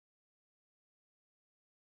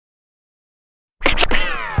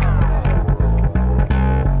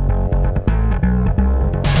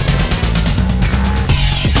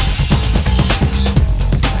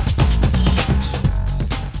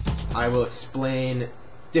explain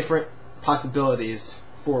different possibilities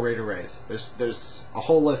for RAID arrays. There's a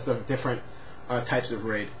whole list of different types of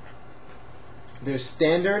RAID. There's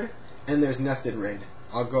standard and there's nested RAID.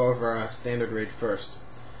 I'll go over standard RAID first.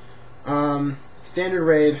 Standard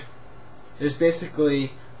RAID, there's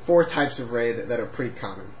basically 4 types of RAID that are pretty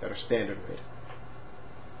common, that are standard RAID.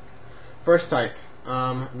 First type,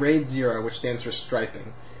 RAID 0, which stands for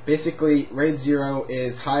striping. Basically, RAID 0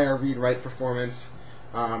 is higher read-write performance,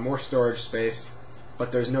 more storage space,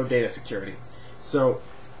 but there's no data security. So,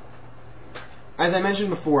 as I mentioned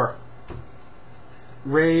before,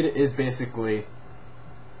 RAID is basically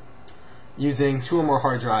using 2 or more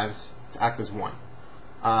hard drives to act as one.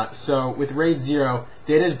 So with RAID 0,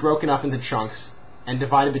 data is broken up into chunks and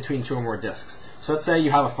divided between 2 or more disks. So let's say you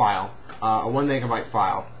have a file, a 1 megabyte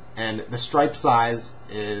file, and the stripe size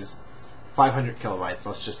is 500 kilobytes,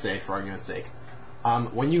 let's just say for argument's sake.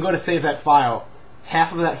 When you go to save that file,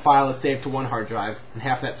 half of that file is saved to one hard drive, and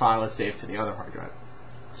half of that file is saved to the other hard drive.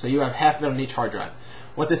 So you have half of it on each hard drive.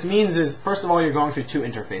 What this means is, first of all, you're going through 2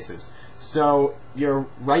 interfaces. So your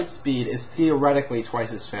write speed is theoretically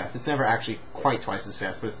twice as fast. It's never actually quite twice as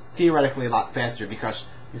fast, but it's theoretically a lot faster because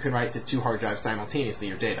you can write to 2 hard drives simultaneously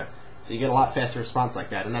your data. So you get a lot faster response like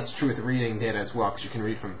that, and that's true with reading data as well, because you can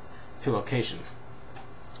read from 2 locations.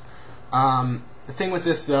 The thing with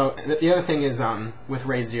this, though, the other thing is with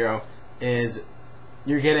RAID 0 is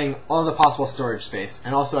you're getting all the possible storage space,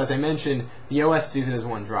 and also, as I mentioned, the OS sees it as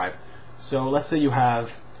one drive. So let's say you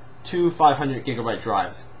have 2 500 gigabyte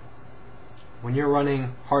drives. When you're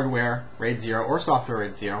running hardware RAID 0 or software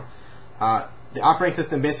RAID 0, the operating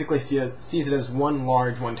system basically sees it as one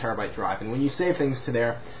large 1 terabyte drive. And when you save things to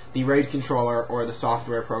there, the RAID controller or the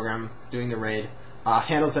software program doing the RAID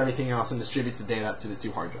handles everything else and distributes the data to the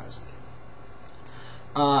 2 hard drives.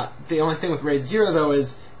 The only thing with RAID 0, though,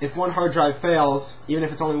 is if one hard drive fails, even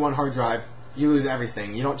if it's only one hard drive, you lose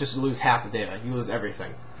everything. You don't just lose half the data, you lose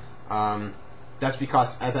everything. That's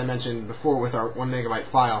because, as I mentioned before with our 1 megabyte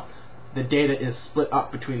file, the data is split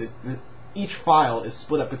up between each file is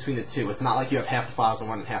split up between the 2. It's not like you have half the files on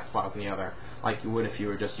one and half the files on the other, like you would if you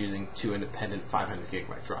were just using 2 independent 500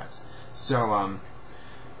 gigabyte drives. So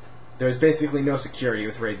there's basically no security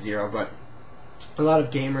with RAID 0, but a lot of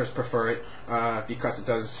gamers prefer it because it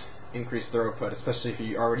does increase throughput, especially if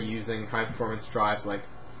you're already using high performance drives like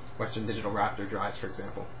Western Digital Raptor drives, for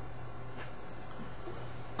example.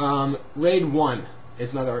 RAID 1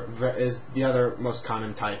 is the other most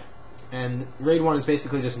common type, and RAID 1 is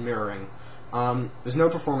basically just mirroring. There's no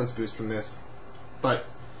performance boost from this, but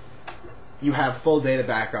you have full data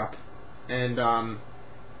backup, and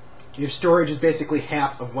your storage is basically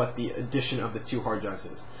half of what the addition of the 2 hard drives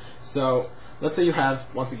is. So let's say you have,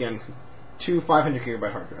 once again, 2 500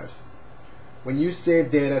 gigabyte hard drives. When you save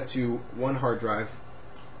data to one hard drive,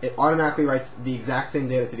 it automatically writes the exact same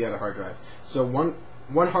data to the other hard drive. So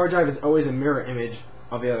one hard drive is always a mirror image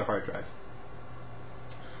of the other hard drive.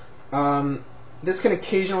 This can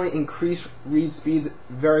occasionally increase read speeds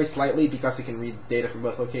very slightly because it can read data from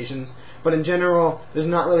both locations, but in general, there's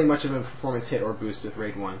not really much of a performance hit or boost with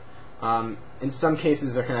RAID 1. In some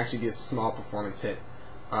cases, there can actually be a small performance hit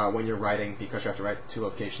when you're writing because you have to write 2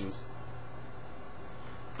 locations.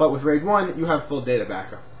 But with RAID 1, you have full data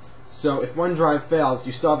backup. So if one drive fails,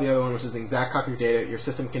 you still have the other one, which is an exact copy of data. Your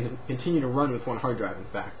system can continue to run with one hard drive, in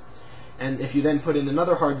fact. And if you then put in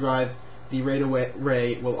another hard drive, the RAID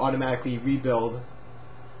array will automatically rebuild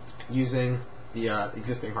using the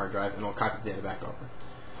existing hard drive, and it'll copy the data back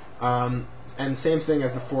over. And same thing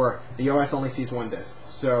as before, the OS only sees one disk.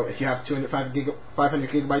 So if you have 500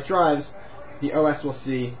 gigabyte drives, the OS will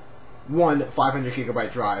see one 500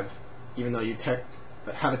 gigabyte drive, even though you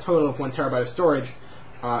have a total of 1 terabyte of storage.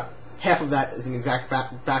 Half of that is an exact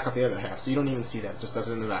backup of the other half, so you don't even see that. It just does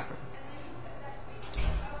it in the background.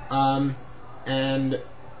 And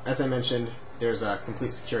as I mentioned, there's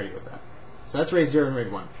complete security with that. So that's RAID 0 and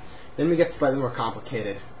RAID 1. Then we get slightly more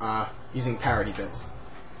complicated using parity bits.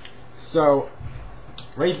 So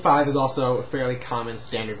RAID 5 is also a fairly common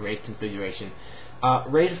standard RAID configuration.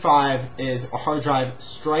 RAID 5 is a hard drive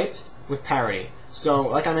striped with parity. So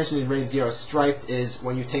like I mentioned in RAID 0, striped is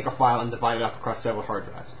when you take a file and divide it up across several hard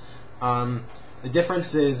drives. The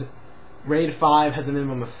difference is RAID 5 has a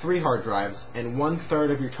minimum of 3 hard drives, and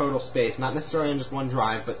 1/3 of your total space, not necessarily on just one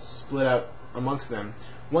drive, but split out amongst them,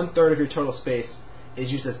 1/3 of your total space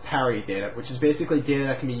is used as parity data, which is basically data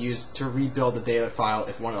that can be used to rebuild the data file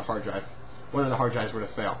if one of the hard drives were to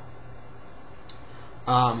fail.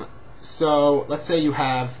 So let's say you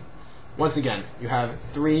have, once again, you have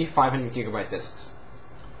 3 500 gigabyte disks.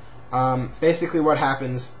 Basically what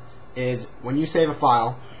happens is when you save a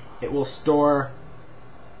file, it will store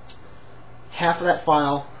half of that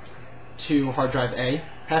file to hard drive A,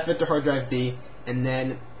 half of it to hard drive B, and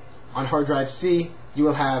then on hard drive C you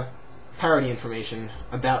will have parity information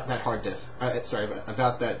about that hard disk.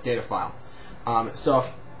 About that data file. So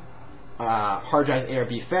if hard drives A or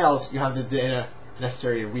B fails, you have the data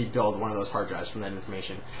necessary to rebuild one of those hard drives from that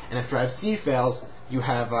information. And if drive C fails, you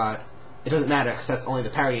have it doesn't matter because that's only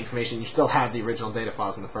the parity information. You still have the original data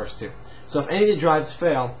files in the first two. So if any of the drives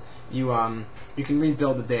fail, you can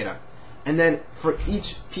rebuild the data. And then for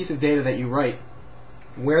each piece of data that you write,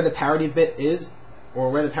 where the parity bit is,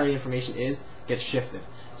 or where the parity information is, gets shifted.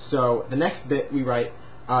 So the next bit we write,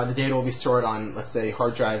 the data will be stored on, let's say,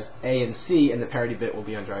 hard drives A and C, and the parity bit will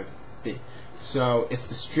be on drive B. So it's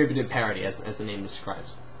distributed parity, as the name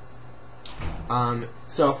describes.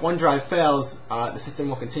 So if one drive fails, the system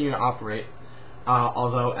will continue to operate,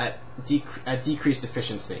 although at decreased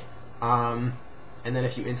efficiency. And then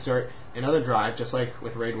if you insert another drive, just like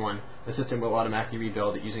with RAID 1, the system will automatically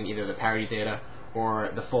rebuild it using either the parity data or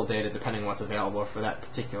the full data, depending on what's available for that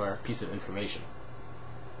particular piece of information.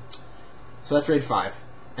 So that's RAID 5.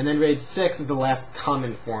 And then RAID 6 is the last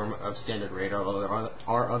common form of standard RAID, although there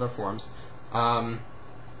are other forms.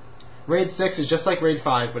 RAID 6 is just like RAID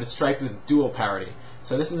 5, but it's striped with dual parity.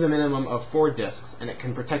 So this is a minimum of 4 disks, and it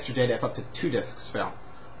can protect your data if up to 2 disks fail.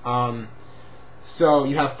 So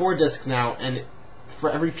you have 4 disks now, and for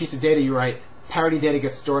every piece of data you write, parity data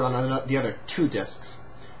gets stored on the other 2 disks.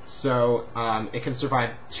 So it can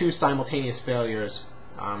survive 2 simultaneous failures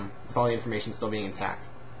with all the information still being intact.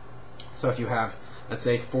 So if you have, let's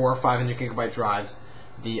say, 4 500 gigabyte drives,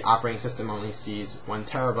 the operating system only sees 1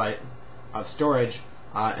 terabyte of storage,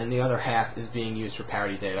 and the other half is being used for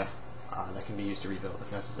parity data that can be used to rebuild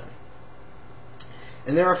if necessary.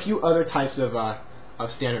 And there are a few other types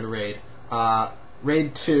of standard RAID.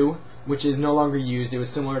 RAID 2, which is no longer used. It was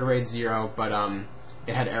similar to RAID 0, but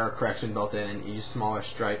it had error correction built in and used smaller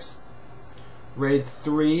stripes. RAID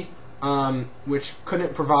 3, which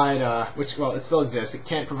couldn't provide, well, it still exists. It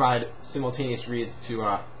can't provide simultaneous reads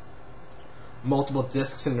to multiple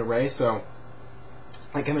disks in an array. So,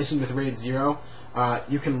 like I mentioned with RAID 0,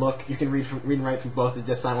 you can read and write from both the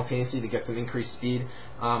disks simultaneously to get some increased speed.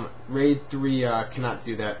 RAID 3 cannot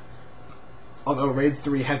do that, although RAID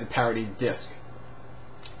 3 has a parity disk,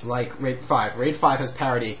 like RAID 5. RAID 5 has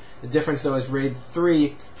parity. The difference, though, is RAID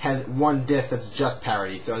 3 has 1 disk that's just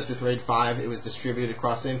parity. So as with RAID 5, it was distributed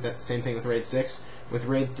across same thing with RAID 6. With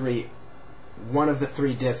RAID 3, one of the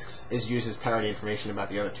 3 disks is used as parity information about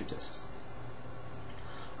the other 2 disks.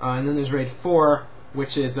 And then there's RAID 4,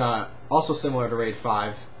 which is also similar to RAID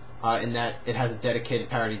 5 in that it has a dedicated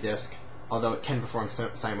parity disk, although it can perform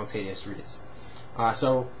simultaneous reads.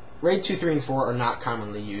 So RAID 2, 3, and 4 are not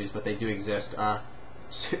commonly used, but they do exist.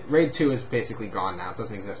 RAID 2 is basically gone now. It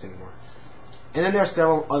doesn't exist anymore. And then there are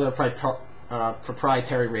several other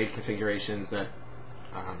proprietary RAID configurations that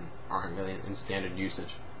aren't really in standard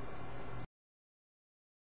usage.